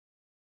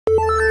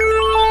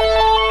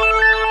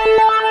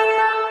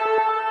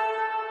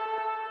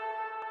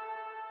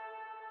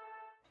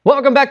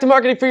Welcome back to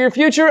Marketing for Your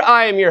Future.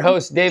 I am your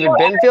host, David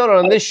Benfield.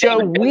 And on this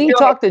show, we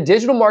talk to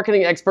digital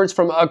marketing experts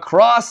from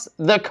across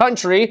the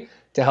country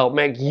to help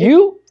make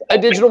you a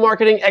digital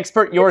marketing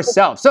expert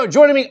yourself. So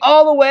joining me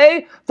all the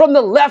way from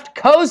the left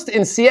coast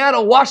in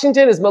Seattle,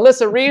 Washington is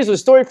Melissa Reaves with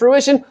Story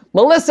Fruition.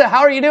 Melissa, how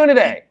are you doing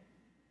today?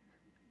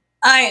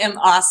 I am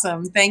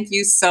awesome. Thank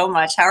you so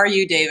much. How are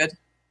you, David?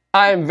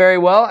 I am very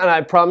well, and I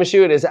promise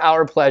you it is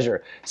our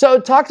pleasure. So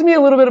talk to me a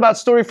little bit about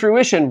Story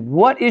Fruition.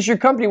 What is your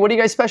company? What do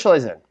you guys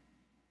specialize in?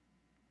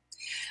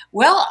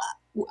 Well,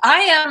 I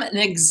am an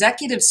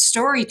executive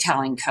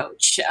storytelling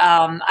coach.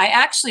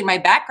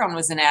 My background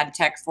was in ad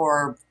tech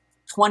for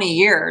 20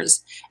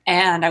 years,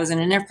 and I was in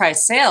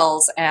enterprise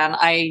sales, and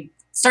I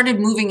started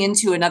moving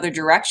into another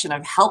direction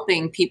of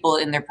helping people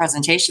in their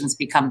presentations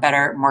become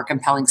better, more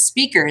compelling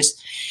speakers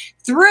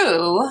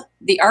through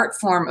the art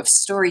form of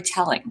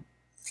storytelling.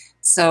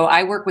 So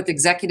I work with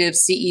executive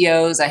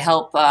CEOs. I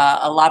help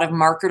a lot of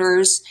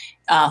marketers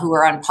who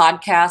are on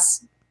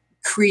podcasts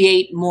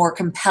create more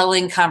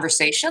compelling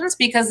conversations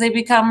because they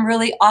become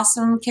really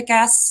awesome,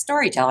 kick-ass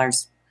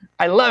storytellers.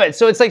 I love it.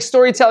 So it's like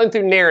storytelling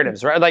through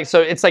narratives, right? So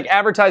it's like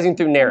advertising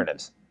through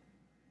narratives.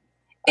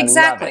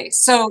 Exactly.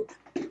 So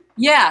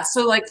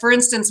like for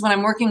instance, when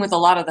I'm working with a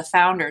lot of the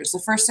founders,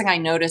 the first thing I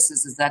notice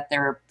is that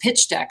their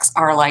pitch decks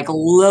are like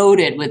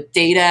loaded with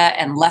data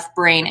and left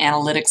brain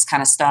analytics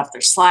kind of stuff. Their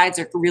slides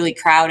are really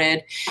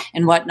crowded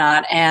and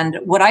whatnot. And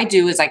what I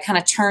do is I kind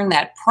of turn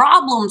that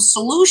problem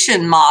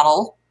solution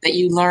model that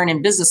you learn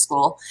in business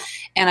school,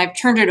 and I've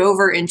turned it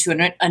over into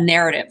a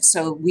narrative.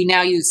 So we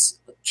now use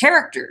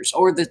characters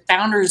or the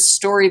founder's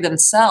story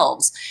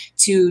themselves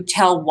to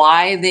tell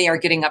why they are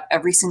getting up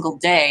every single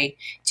day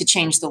to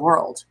change the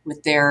world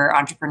with their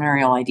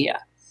entrepreneurial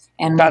idea.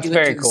 And that's we do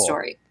it very through cool. The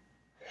story.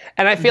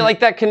 And I feel like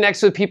that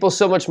connects with people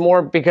so much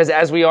more because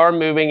as we are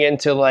moving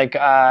into like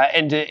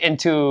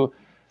into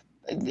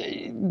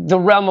the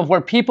realm of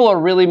where people are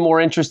really more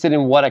interested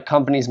in what a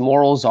company's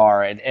morals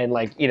are and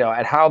like, you know,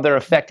 and how they're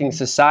affecting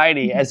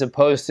society as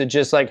opposed to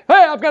just like,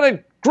 hey, I've got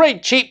a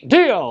great cheap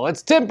deal.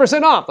 It's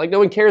 10% off. Like no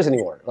one cares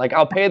anymore. Like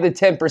I'll pay the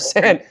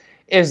 10%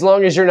 as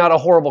long as you're not a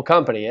horrible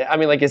company. I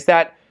mean, like, is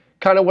that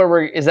kind of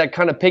is that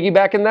kind of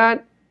piggybacking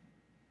that?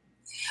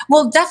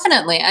 Well,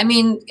 definitely. I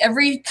mean,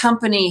 every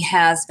company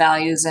has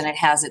values and it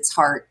has its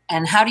heart.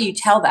 And how do you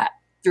tell that?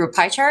 Through a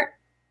pie chart?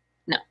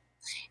 No.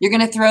 You're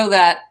going to throw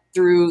that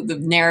through the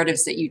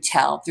narratives that you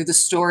tell, through the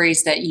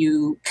stories that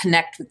you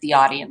connect with the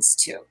audience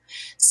to.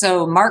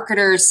 So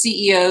marketers,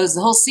 CEOs,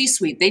 the whole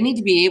C-suite, they need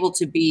to be able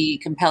to be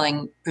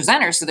compelling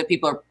presenters so that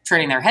people are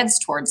turning their heads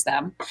towards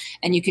them.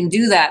 And you can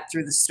do that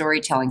through the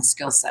storytelling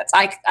skill sets.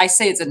 I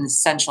say it's an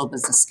essential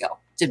business skill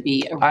to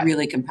be a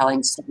really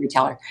compelling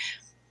storyteller.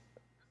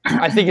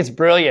 I think it's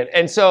brilliant.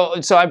 And so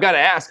I've got to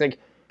ask, like,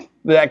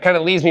 that kind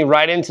of leads me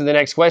right into the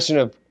next question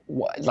of,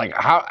 like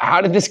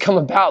how did this come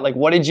about? Like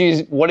what did you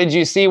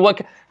see?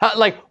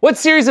 What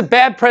series of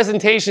bad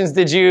presentations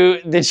did you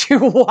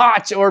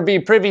watch or be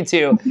privy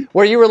to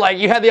where you were like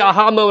you had the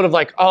aha moment of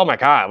like, oh my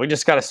God, we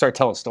just got to start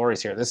telling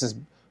stories here. This is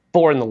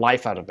boring the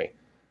life out of me.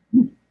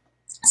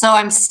 So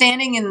I'm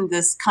standing in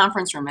this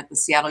conference room at the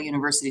Seattle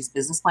University's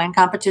business plan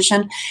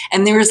competition,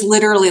 and there was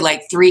literally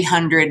like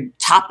 300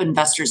 top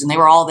investors, and they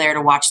were all there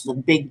to watch the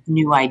big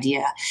new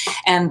idea.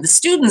 And the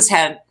students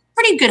had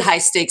pretty good high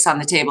stakes on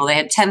the table. They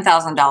had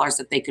 $10,000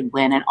 that they could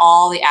win and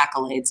all the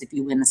accolades if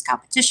you win this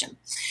competition.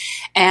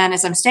 And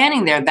as I'm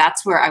standing there,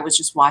 that's where I was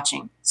just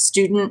watching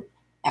student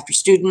after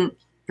student,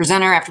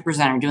 presenter after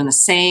presenter doing the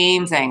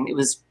same thing. It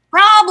was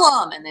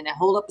problem. And then I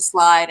hold up a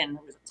slide and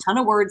there was a ton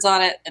of words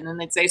on it. And then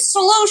they'd say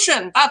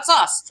solution, that's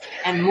us.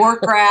 And more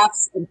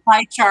graphs and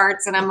pie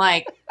charts. And I'm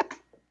like,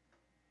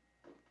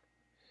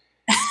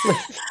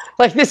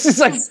 like this is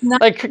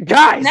like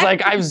guys,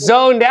 like I've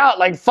zoned out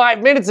like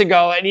 5 minutes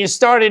ago and you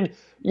started,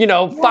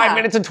 5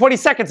 minutes and 20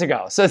 seconds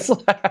ago. So it's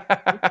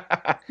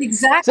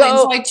exactly. And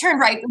so I turned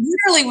right,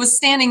 literally was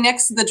standing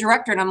next to the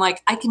director and I'm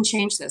like, I can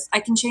change this. I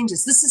can change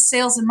this. This is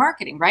sales and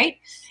marketing, right?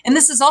 And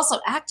this is also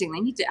acting.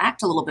 They need to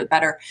act a little bit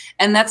better.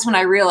 And that's when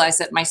I realized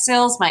that my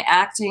sales, my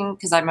acting,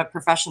 because I'm a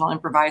professional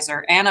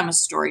improviser and I'm a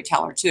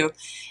storyteller too,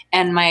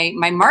 and my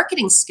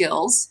marketing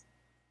skills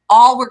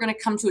all were going to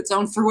come to its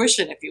own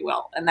fruition, if you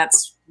will. And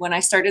that's when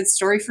I started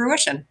Story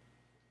Fruition.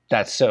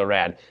 That's so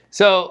rad.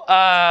 So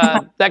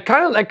that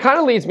kind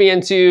of leads me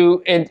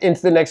into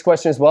the next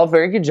question as well.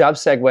 Very good job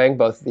segueing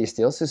both of these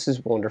deals. This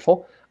is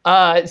wonderful.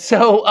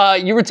 So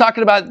you were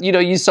talking about,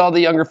 you saw the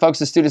younger folks,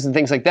 the students and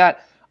things like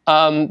that.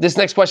 This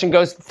next question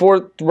goes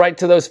right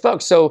to those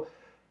folks. So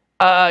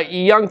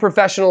young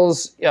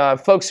professionals,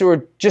 folks who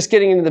are just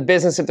getting into the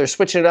business, if they're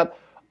switching it up,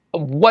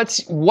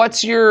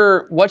 what's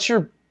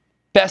your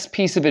best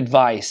piece of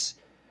advice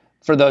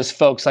for those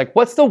folks? Like,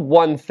 what's the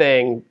one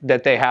thing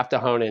that they have to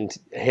hone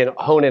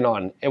in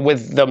on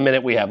with the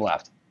minute we have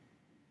left?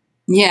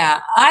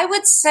 Yeah, I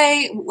would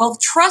say, well,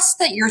 trust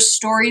that your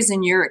stories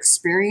and your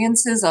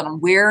experiences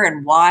on where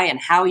and why and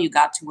how you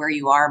got to where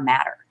you are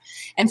matter.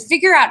 And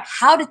figure out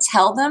how to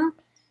tell them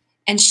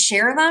and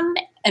share them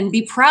and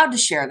be proud to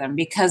share them,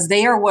 because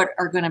they are what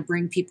are going to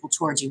bring people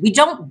towards you. We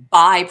don't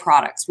buy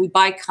products. We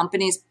buy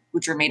companies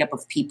which are made up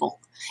of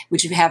people,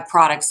 which have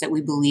products that we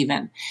believe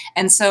in.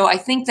 And so I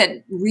think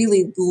that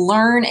really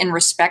learn and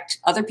respect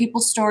other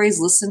people's stories,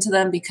 listen to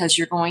them, because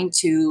you're going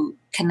to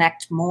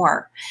connect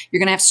more. You're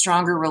going to have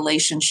stronger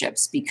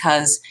relationships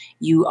because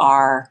you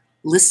are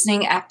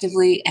listening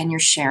actively and you're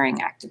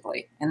sharing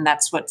actively. And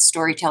that's what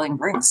storytelling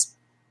brings.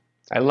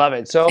 I love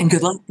it. So and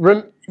good luck.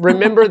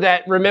 remember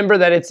that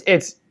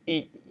it's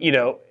you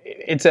know,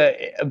 it's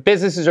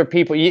businesses or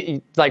people,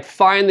 you like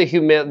find the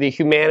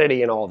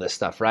humanity in all this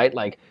stuff, right?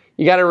 Like,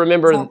 you got to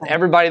remember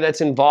everybody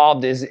that's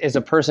involved is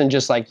a person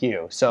just like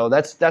you. So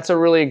that's a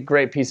really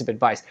great piece of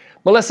advice.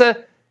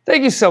 Melissa,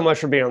 thank you so much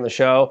for being on the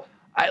show.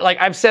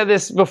 I've said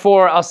this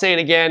before, I'll say it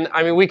again.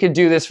 I mean, we could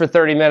do this for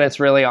 30 minutes,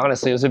 really,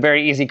 honestly. It was a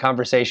very easy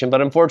conversation,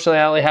 but unfortunately,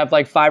 I only have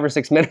like 5 or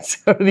 6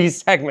 minutes of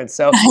these segments.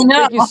 So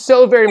thank you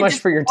so very much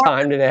for your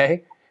time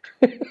today.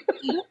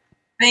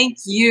 Thank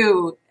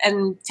you.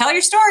 And tell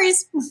your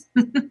stories.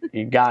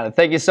 You got it.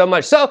 Thank you so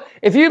much. So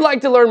if you'd like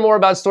to learn more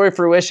about Story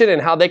Fruition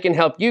and how they can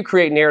help you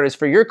create narratives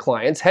for your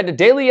clients, head to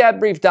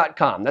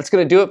dailyadbrief.com. That's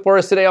going to do it for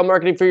us today on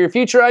Marketing for Your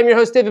Future. I'm your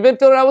host, David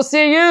Benfield, and I will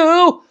see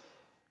you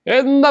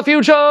in the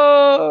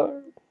future.